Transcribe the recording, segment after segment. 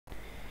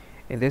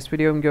In this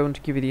video, I'm going to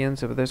give you the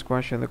answer for this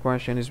question. The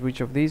question is, which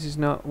of these is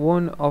not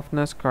one of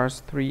NASCAR's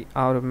 3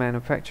 auto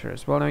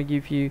manufacturers? Well, I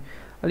give you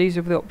a list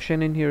of the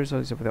option, and here is a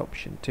list of the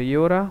option: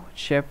 Toyota,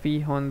 Chevy,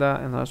 Honda,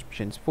 and last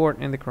option is Ford.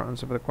 And the correct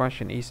answer for the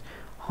question is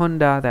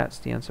Honda. That's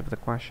the answer for the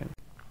question.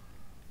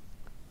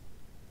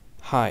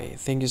 Hi,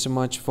 thank you so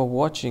much for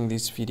watching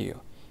this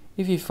video.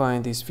 If you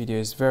find this video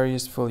is very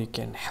useful, you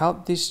can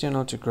help this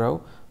channel to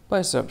grow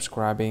by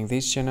subscribing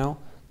this channel.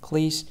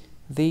 Please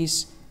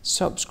this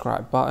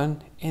subscribe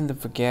button and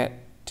don't forget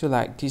to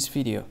like this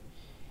video.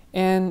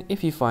 And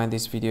if you find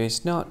this video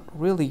is not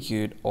really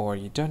good, or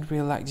you don't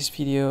really like this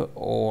video,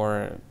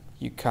 or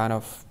you kind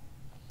of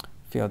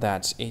feel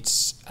that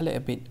it's a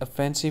little bit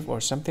offensive or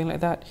something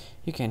like that,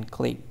 you can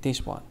click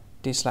this one,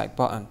 dislike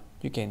button.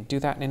 You can do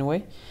that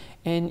anyway.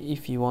 And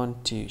if you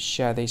want to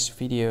share this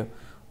video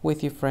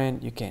with your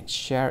friend, you can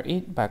share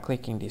it by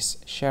clicking this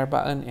share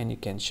button, and you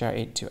can share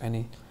it to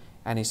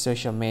any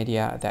social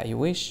media that you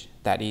wish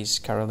that is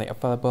currently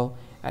available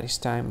at this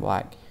time,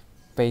 like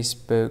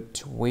Facebook,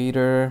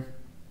 Twitter,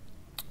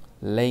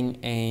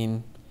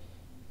 LinkedIn,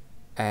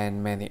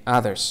 and many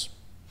others,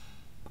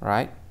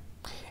 right?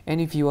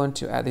 And if you want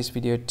to add this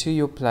video to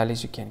your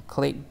playlist, you can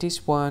click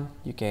this one.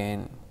 You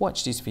can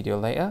watch this video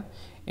later,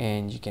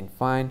 and you can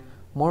find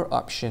more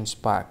options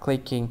by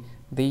clicking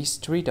these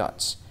 3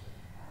 dots.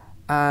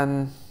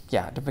 And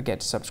yeah, don't forget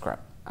to subscribe.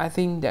 I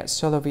think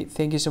that's all of it.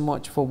 Thank you so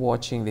much for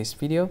watching this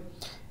video,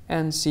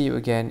 and see you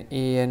again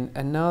in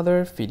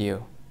another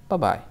video. Bye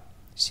bye.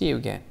 See you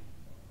again.